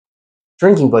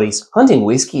Drinking buddies, hunting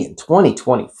whiskey in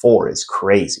 2024 is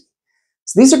crazy.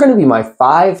 So these are going to be my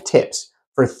 5 tips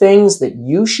for things that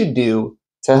you should do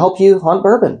to help you hunt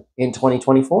bourbon in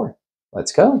 2024.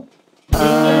 Let's go.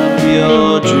 I'm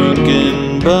your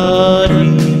drinking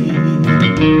buddy.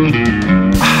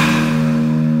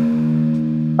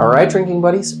 All right, drinking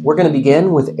buddies, we're going to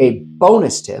begin with a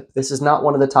bonus tip. This is not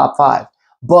one of the top 5,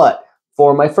 but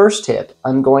for my first tip,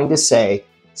 I'm going to say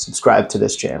subscribe to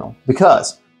this channel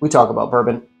because we talk about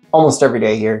bourbon almost every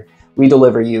day here. We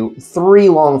deliver you 3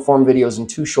 long-form videos and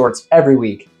 2 shorts every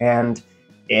week, and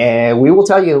we will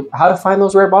tell you how to find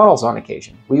those rare bottles on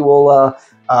occasion. We will,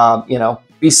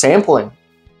 be sampling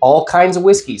all kinds of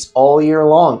whiskeys all year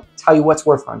long, tell you what's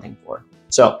worth hunting for.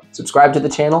 So subscribe to the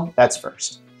channel, that's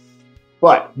first.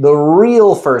 But the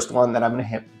real first one that I'm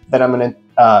gonna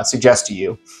suggest to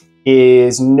you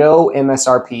is no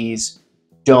MSRPs.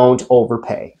 Don't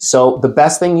overpay. So the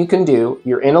best thing you can do,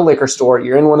 you're in a liquor store,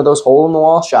 you're in one of those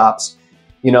hole-in-the-wall shops,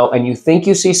 and you think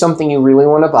you see something you really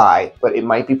want to buy, but it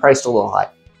might be priced a little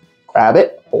high. Grab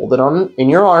it, hold it in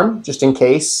your arm, just in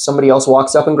case somebody else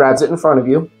walks up and grabs it in front of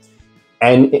you,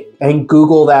 and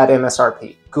Google that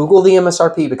MSRP. Google the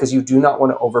MSRP because you do not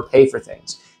want to overpay for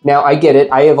things. Now, I get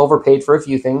it. I have overpaid for a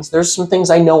few things. There's some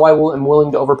things I know am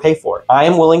willing to overpay for. I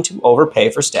am willing to overpay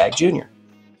for Stag Junior.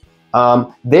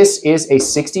 This is a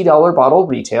 $60 bottle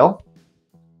retail,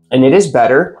 and it is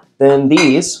better than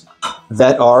these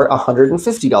that are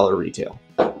 $150 retail.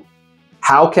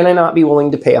 How can I not be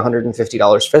willing to pay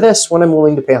 $150 for this when I'm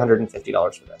willing to pay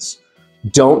 $150 for this?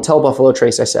 Don't tell Buffalo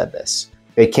Trace I said this.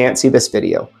 They can't see this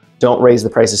video. Don't raise the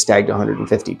price of Stag to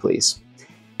 $150, please.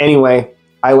 Anyway,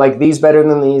 I like these better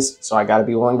than these, so I gotta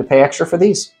be willing to pay extra for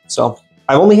these. So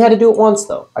I've only had to do it once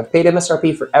though. I've paid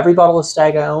MSRP for every bottle of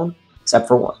Stag I own, except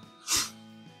for one.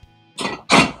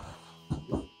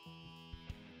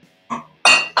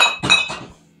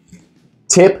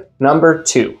 Tip number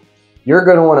 2, you're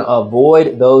going to want to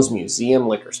avoid those museum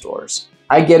liquor stores.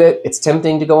 I get it. It's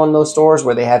tempting to go in those stores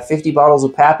where they have 50 bottles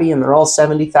of Pappy and they're all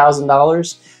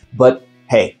 $70,000. But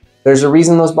hey, there's a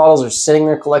reason those bottles are sitting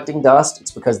there collecting dust.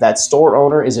 It's because that store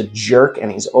owner is a jerk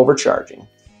and he's overcharging.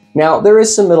 Now, there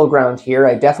is some middle ground here.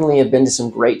 I definitely have been to some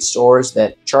great stores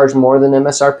that charge more than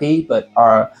MSRP, but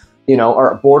are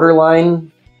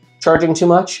borderline charging too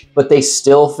much, but they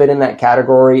still fit in that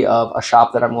category of a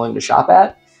shop that I'm willing to shop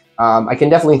at. I can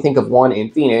definitely think of one in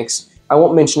Phoenix. I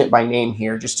won't mention it by name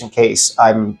here just in case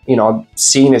I'm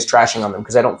seen as trashing on them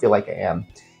because I don't feel like I am.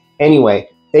 Anyway,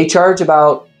 they charge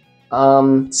about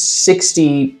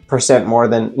 60% more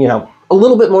than, a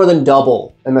little bit more than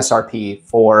double MSRP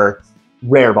for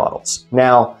rare bottles.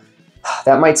 Now,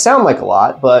 that might sound like a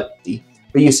lot, but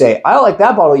you say, I like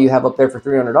that bottle you have up there for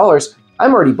 $300.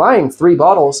 I'm already buying 3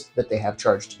 bottles that they have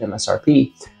charged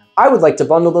MSRP. I would like to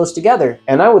bundle those together,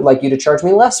 and I would like you to charge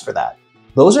me less for that.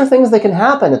 Those are things that can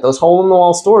happen at those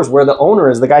hole-in-the-wall stores where the owner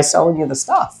is the guy selling you the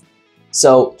stuff.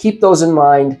 So keep those in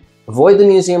mind. Avoid the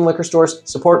museum liquor stores.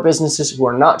 Support businesses who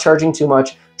are not charging too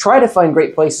much. Try to find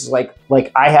great places like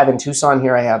I have in Tucson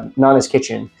here. I have Nana's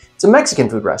Kitchen. It's a Mexican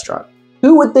food restaurant.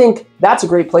 Who would think that's a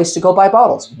great place to go buy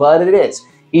bottles? But it is.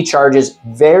 He charges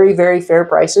very, very fair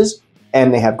prices.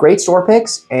 And they have great store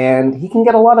picks, and he can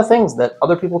get a lot of things that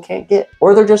other people can't get,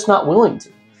 or they're just not willing to.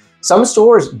 Some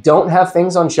stores don't have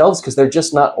things on shelves because they're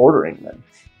just not ordering them.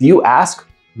 If you ask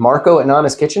Marco at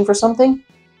Nana's Kitchen for something,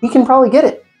 he can probably get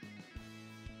it.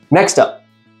 Next up,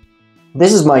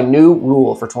 this is my new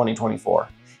rule for 2024.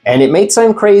 And it may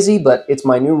sound crazy, but it's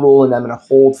my new rule, and I'm going to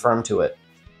hold firm to it.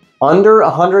 Under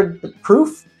 100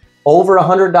 proof, over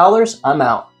 $100, I'm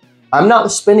out. I'm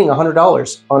not spending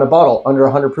 $100 on a bottle under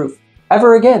 100 proof.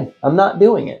 Ever again. I'm not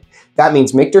doing it. That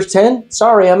means Michter's 10,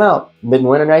 sorry, I'm out.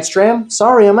 Midwinter Night's Dram,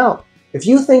 sorry, I'm out. If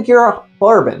you think your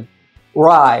bourbon,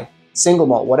 rye, single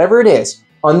malt, whatever it is,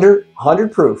 under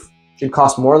 100 proof should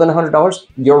cost more than $100,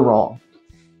 you're wrong.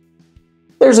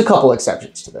 There's a couple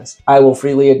exceptions to this. I will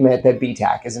freely admit that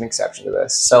BTAC is an exception to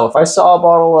this. So if I saw a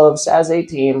bottle of Saz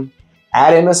 18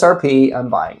 at MSRP, I'm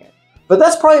buying it. But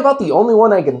that's probably about the only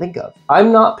one I can think of.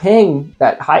 I'm not paying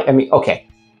that high. I mean, okay.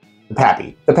 The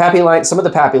Pappy line, some of the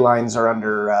Pappy lines are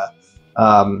under,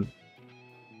 under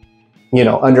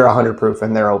 100 proof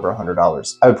and they're over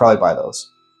 $100. I would probably buy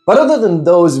those. But other than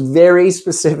those very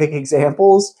specific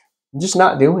examples, I'm just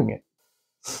not doing it.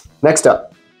 Next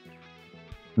up,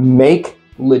 make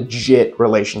legit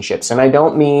relationships. And I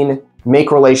don't mean make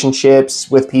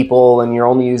relationships with people and you're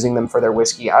only using them for their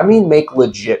whiskey. I mean make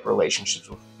legit relationships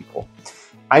with people.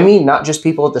 I mean, not just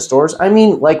people at the stores. I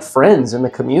mean, like friends in the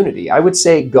community. I would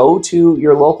say go to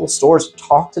your local stores,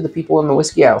 talk to the people in the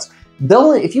whiskey aisles.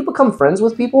 if you become friends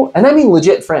with people, and I mean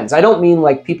legit friends, I don't mean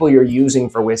like people you're using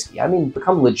for whiskey. I mean,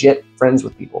 become legit friends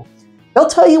with people. They'll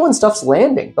tell you when stuff's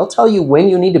landing. They'll tell you when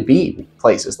you need to be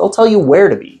places. They'll tell you where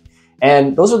to be.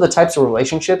 And those are the types of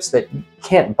relationships that you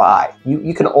can't buy.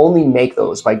 You can only make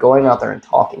those by going out there and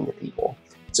talking to people.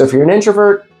 So if you're an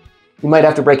introvert, you might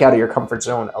have to break out of your comfort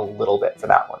zone a little bit for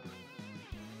that one.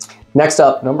 Next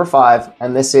up, number 5,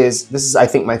 and this is I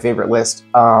think my favorite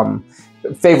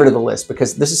favorite of the list,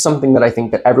 because this is something that I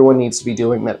think that everyone needs to be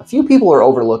doing that a few people are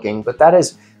overlooking, but that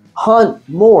is hunt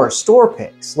more store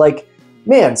picks. Like,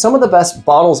 man, some of the best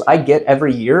bottles I get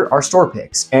every year are store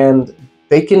picks, and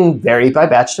they can vary by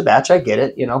batch to batch. I get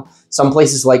it. You know, some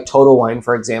places like Total Wine,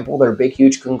 for example, they're a big,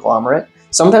 huge conglomerate.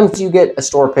 Sometimes you get a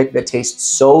store pick that tastes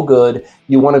so good,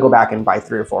 you want to go back and buy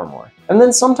 3 or 4 more. And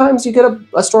then sometimes you get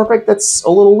a store pick that's a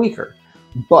little weaker.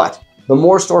 But the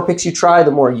more store picks you try,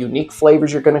 the more unique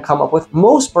flavors you're going to come up with.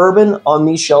 Most bourbon on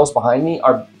these shelves behind me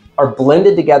are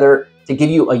blended together to give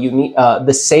you a unique,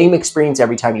 the same experience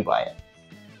every time you buy it.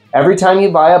 Every time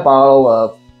you buy a bottle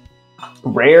of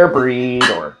Rare Breed,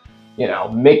 or, you know,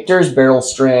 Michter's Barrel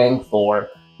Strength, or,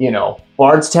 you know,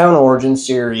 Bardstown Origin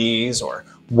Series, or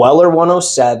Weller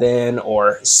 107,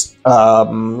 or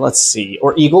let's see,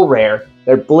 or Eagle Rare,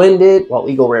 they're blended. Well,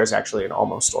 Eagle Rare is actually an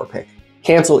almost store pick.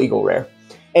 Cancel Eagle Rare.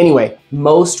 Anyway,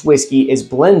 most whiskey is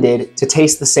blended to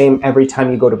taste the same every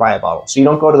time you go to buy a bottle. So you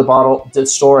don't go to the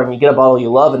store and you get a bottle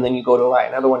you love and then you go to buy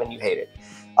another one and you hate it.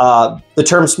 The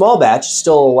term small batch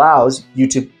still allows you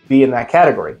to be in that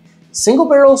category. Single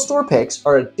barrel store picks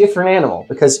are a different animal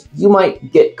because you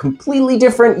might get completely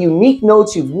different, unique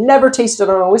notes you've never tasted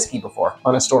on a whiskey before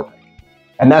on a store pick.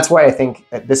 And that's why I think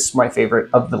that this is my favorite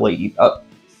of the lady.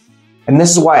 And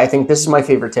this is why I think this is my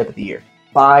favorite tip of the year.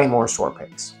 Buy more store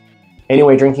picks.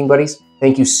 Anyway, drinking buddies,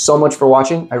 thank you so much for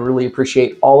watching. I really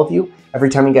appreciate all of you. Every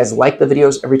time you guys like the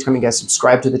videos, every time you guys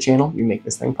subscribe to the channel, you make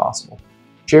this thing possible.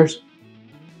 Cheers.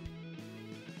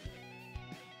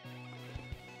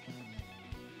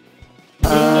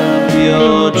 I'm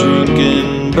your